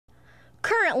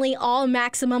Currently, all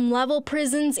maximum level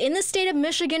prisons in the state of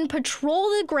Michigan patrol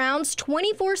the grounds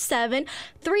 24/7,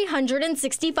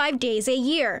 365 days a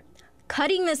year.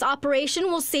 Cutting this operation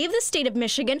will save the state of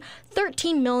Michigan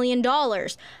 $13 million.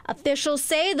 Officials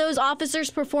say those officers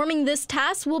performing this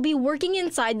task will be working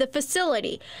inside the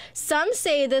facility. Some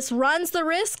say this runs the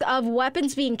risk of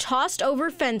weapons being tossed over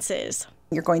fences.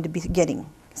 You're going to be getting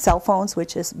cell phones,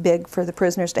 which is big for the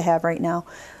prisoners to have right now,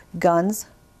 guns,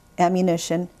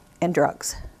 ammunition, and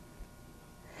drugs.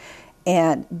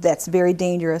 And that's very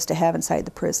dangerous to have inside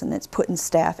the prison. It's putting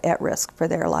staff at risk for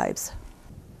their lives.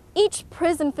 Each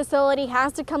prison facility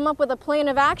has to come up with a plan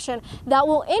of action that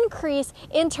will increase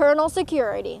internal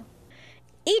security.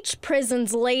 Each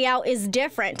prison's layout is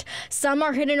different. Some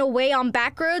are hidden away on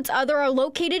back roads, others are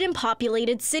located in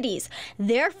populated cities.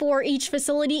 Therefore, each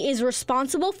facility is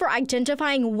responsible for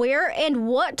identifying where and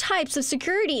what types of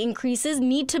security increases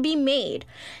need to be made.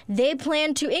 They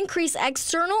plan to increase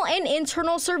external and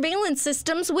internal surveillance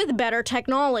systems with better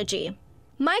technology.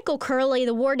 Michael Curley,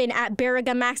 the warden at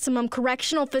Baraga Maximum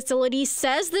Correctional Facility,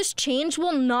 says this change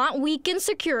will not weaken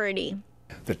security.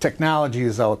 The technology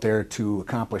is out there to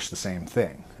accomplish the same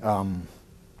thing.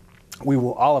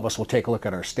 All of us will take a look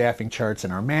at our staffing charts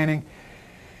and our manning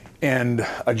and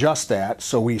adjust that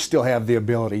so we still have the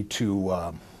ability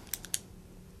to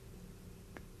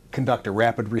conduct a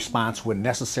rapid response when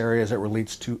necessary as it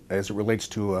relates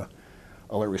to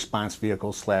alert response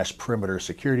vehicles / perimeter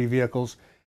security vehicles.